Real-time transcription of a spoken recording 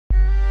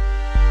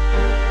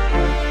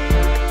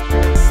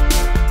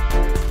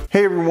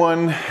Hey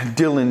everyone,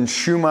 Dylan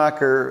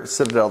Schumacher,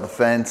 Citadel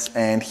Defense,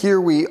 and here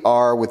we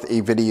are with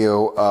a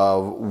video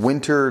of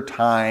winter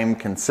time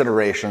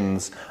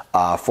considerations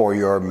for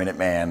your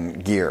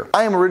Minuteman gear.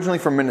 I am originally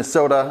from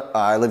Minnesota.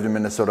 I lived in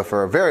Minnesota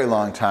for a very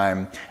long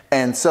time,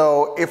 and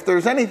so if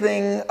there's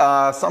anything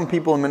some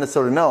people in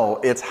Minnesota know,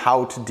 it's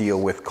how to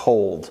deal with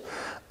cold.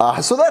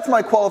 So that's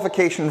my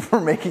qualification for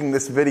making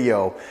this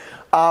video.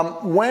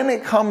 When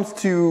it comes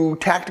to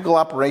tactical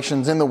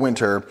operations in the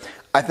winter,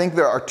 I think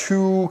there are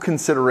two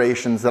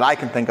considerations that I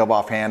can think of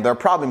offhand. There are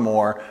probably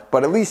more,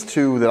 but at least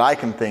two that I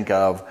can think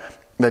of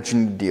that you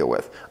need to deal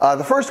with.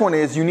 The first one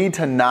is you need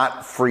to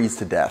not freeze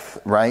to death,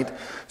 right?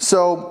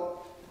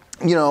 So,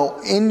 you know,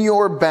 in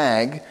your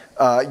bag,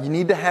 you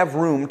need to have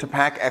room to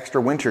pack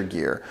extra winter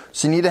gear.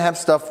 So you need to have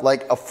stuff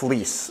like a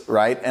fleece,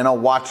 right? And a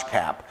watch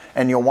cap.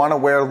 And you'll want to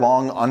wear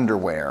long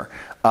underwear.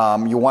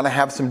 You want to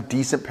have some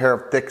decent pair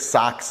of thick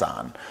socks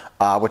on,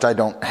 which I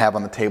don't have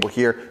on the table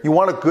here. You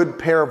want a good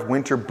pair of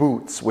winter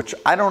boots, which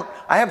I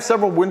have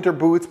several winter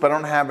boots, but I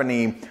don't have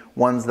any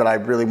ones that I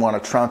really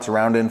want to trounce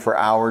around in for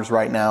hours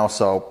right now.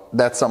 So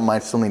that's something I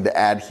still need to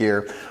add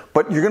here.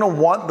 But you're going to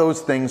want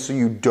those things so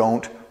you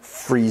don't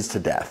freeze to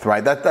death,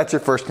 right? That's your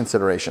first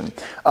consideration.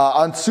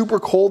 On super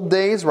cold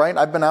days, right?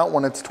 I've been out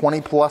when it's 20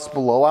 plus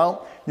below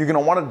out. You're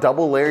going to want to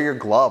double layer your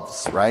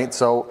gloves, right?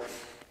 So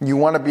you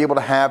want to be able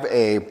to have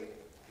a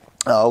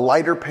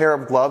lighter pair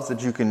of gloves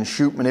that you can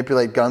shoot,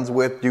 manipulate guns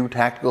with, do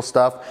tactical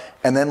stuff,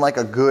 and then like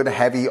a good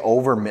heavy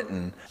over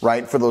mitten,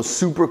 right? For those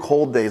super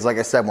cold days, like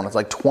I said, when it's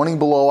like 20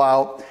 below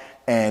out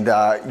and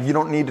you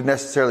don't need to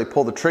necessarily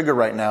pull the trigger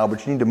right now,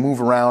 but you need to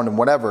move around and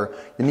whatever,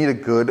 you need a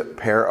good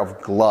pair of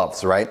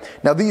gloves, right?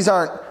 Now these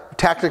aren't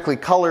tactically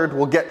colored,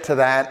 we'll get to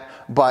that,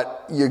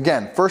 but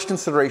again, first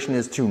consideration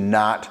is to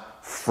not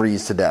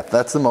freeze to death.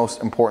 That's the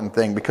most important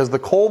thing because the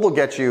cold will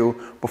get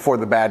you before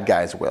the bad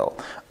guys will.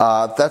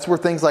 That's where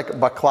things like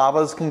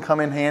baklavas can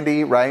come in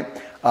handy, right?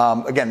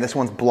 Again, this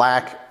one's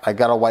black. I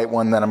got a white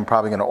one that I'm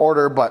probably going to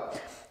order,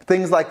 but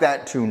things like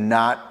that to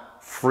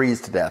not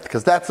freeze to death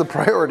because that's the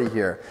priority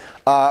here.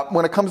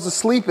 When it comes to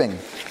sleeping,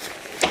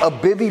 a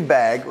bivy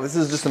bag, this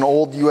is just an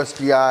old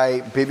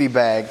USGI bivy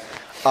bag,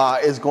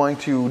 is going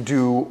to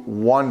do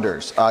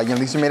wonders. You know,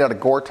 these are made out of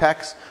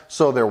Gore-Tex,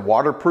 so they're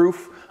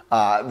waterproof.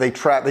 They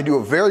do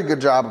a very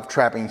good job of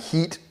trapping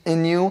heat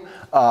in you.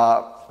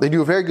 They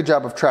do a very good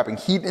job of trapping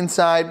heat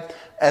inside,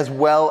 as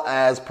well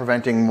as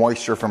preventing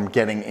moisture from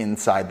getting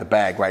inside the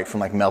bag, right? From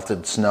like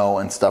melted snow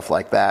and stuff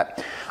like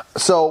that.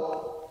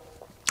 So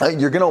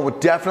you're gonna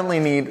definitely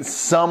need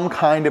some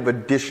kind of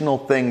additional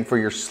thing for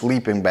your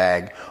sleeping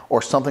bag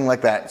or something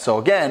like that. So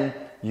again,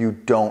 you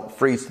don't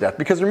freeze to death.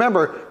 Because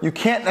remember, you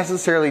can't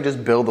necessarily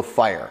just build a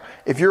fire.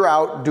 If you're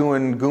out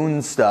doing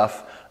goon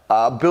stuff,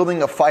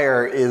 building a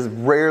fire is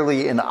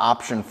rarely an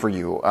option for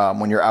you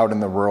when you're out in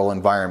the rural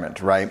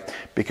environment, right?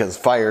 Because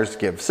fires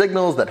give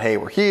signals that, hey,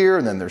 we're here,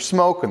 and then there's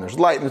smoke, and there's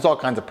light, and there's all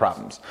kinds of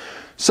problems.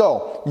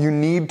 So you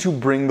need to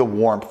bring the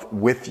warmth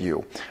with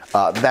you.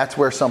 That's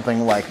where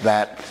something like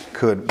that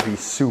could be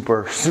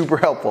super, super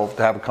helpful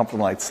to have a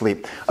comfortable night's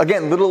sleep.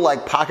 Again, little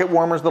like pocket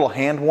warmers, little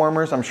hand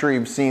warmers, I'm sure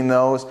you've seen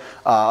those.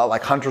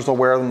 Like hunters will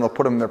wear them, they'll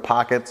put them in their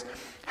pockets.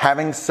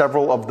 Having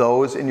several of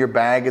those in your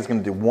bag is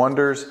going to do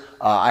wonders.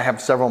 I have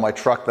several in my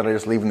truck that I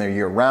just leave in there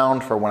year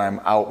round for when I'm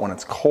out when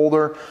it's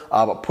colder.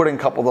 But putting a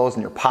couple of those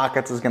in your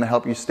pockets is going to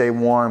help you stay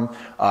warm.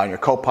 In your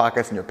coat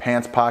pockets and your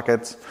pants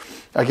pockets.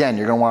 Again,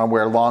 you're going to want to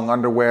wear long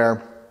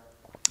underwear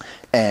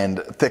and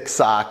thick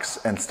socks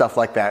and stuff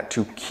like that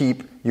to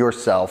keep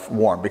yourself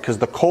warm because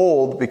the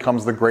cold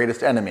becomes the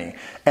greatest enemy.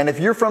 And if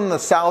you're from the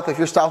south, if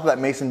you're south of that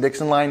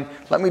Mason-Dixon line,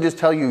 let me just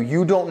tell you,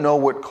 you don't know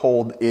what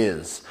cold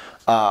is.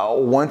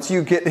 Once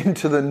you get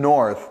into the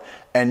north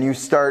and you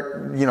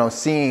start, you know,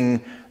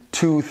 seeing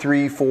 2,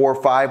 3, 4,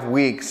 5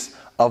 weeks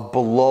of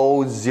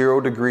below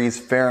 0 degrees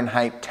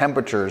Fahrenheit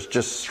temperatures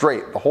just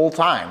straight the whole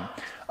time,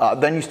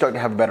 then you start to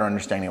have a better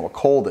understanding of what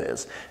cold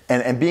is.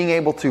 And being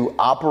able to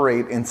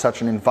operate in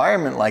such an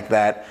environment like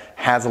that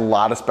has a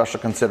lot of special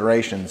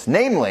considerations,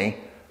 namely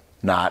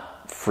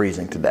not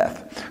freezing to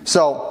death.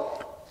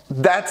 So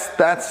that's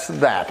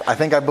that. I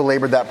think I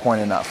belabored that point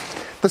enough.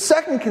 The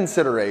second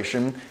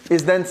consideration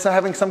is then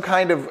having some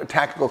kind of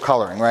tactical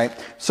coloring, right?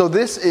 So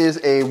this is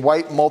a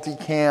white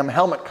multicam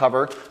helmet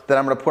cover that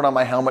I'm going to put on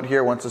my helmet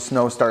here once the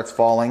snow starts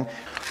falling.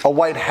 A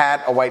white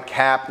hat, a white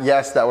cap,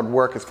 yes, that would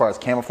work as far as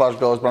camouflage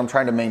goes, but I'm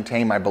trying to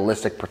maintain my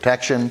ballistic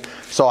protection,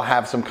 so I'll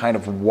have some kind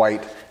of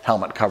white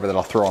helmet cover that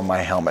I'll throw on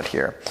my helmet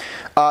here.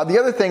 The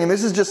other thing, and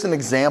this is just an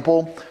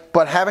example,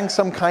 but having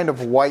some kind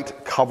of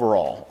white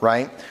coverall,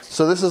 right?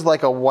 So this is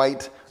like a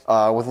white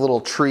with a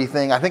little tree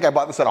thing. I think I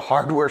bought this at a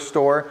hardware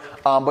store,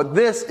 but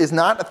this is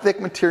not a thick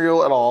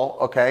material at all,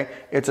 okay?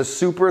 It's a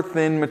super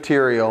thin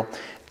material,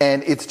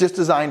 and it's just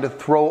designed to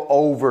throw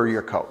over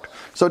your coat.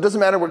 So it doesn't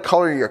matter what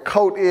color your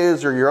coat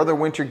is or your other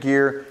winter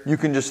gear, you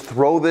can just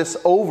throw this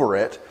over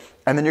it,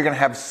 and then you're gonna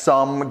have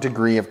some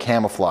degree of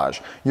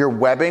camouflage. Your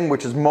webbing,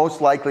 which is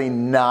most likely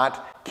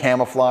not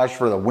camouflage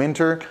for the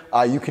winter,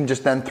 you can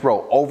just then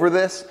throw over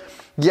this.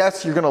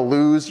 Yes, you're gonna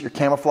lose your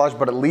camouflage,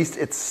 but at least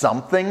it's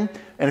something.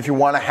 And if you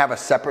wanna have a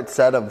separate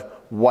set of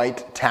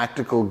white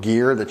tactical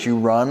gear that you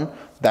run,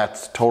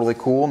 that's totally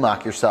cool,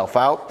 knock yourself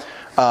out.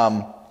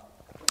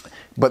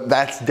 But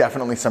that's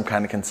definitely some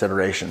kind of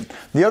consideration.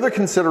 The other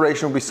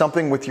consideration would be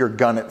something with your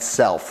gun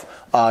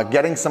itself.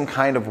 Getting some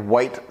kind of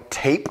white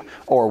tape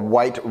or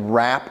white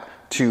wrap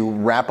to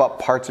wrap up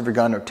parts of your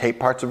gun or tape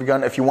parts of your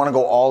gun. If you want to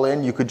go all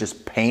in, you could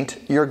just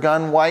paint your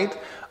gun white.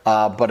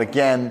 But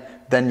again,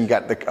 then you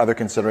got the other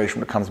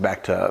consideration when it comes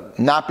back to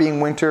not being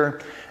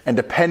winter. And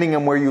depending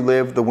on where you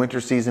live, the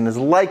winter season is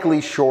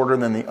likely shorter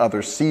than the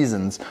other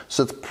seasons.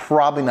 So it's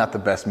probably not the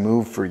best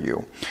move for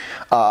you.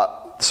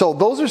 So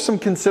those are some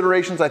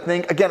considerations, I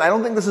think. Again, I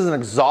don't think this is an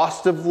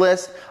exhaustive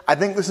list. I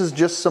think this is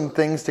just some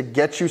things to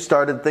get you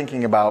started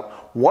thinking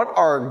about what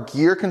are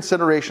gear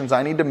considerations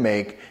I need to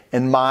make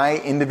in my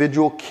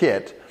individual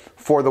kit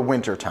for the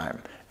winter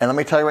time. And let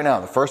me tell you right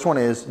now, the first one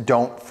is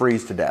don't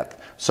freeze to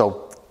death.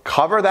 So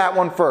cover that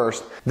one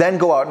first, then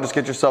go out and just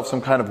get yourself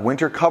some kind of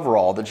winter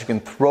coverall that you can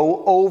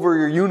throw over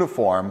your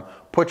uniform,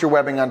 put your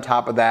webbing on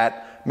top of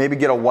that, maybe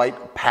get a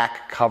white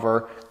pack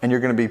cover, and you're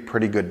gonna be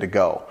pretty good to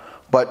go.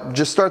 But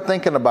just start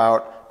thinking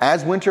about,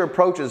 as winter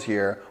approaches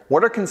here,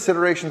 what are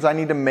considerations I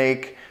need to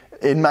make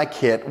in my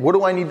kit? What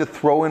do I need to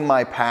throw in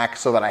my pack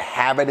so that I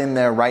have it in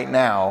there right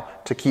now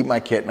to keep my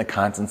kit in a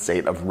constant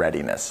state of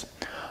readiness?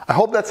 I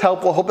hope that's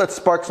helpful. I hope that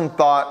sparked some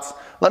thoughts.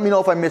 Let me know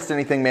if I missed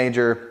anything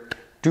major.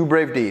 Do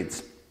brave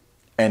deeds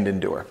and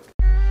endure.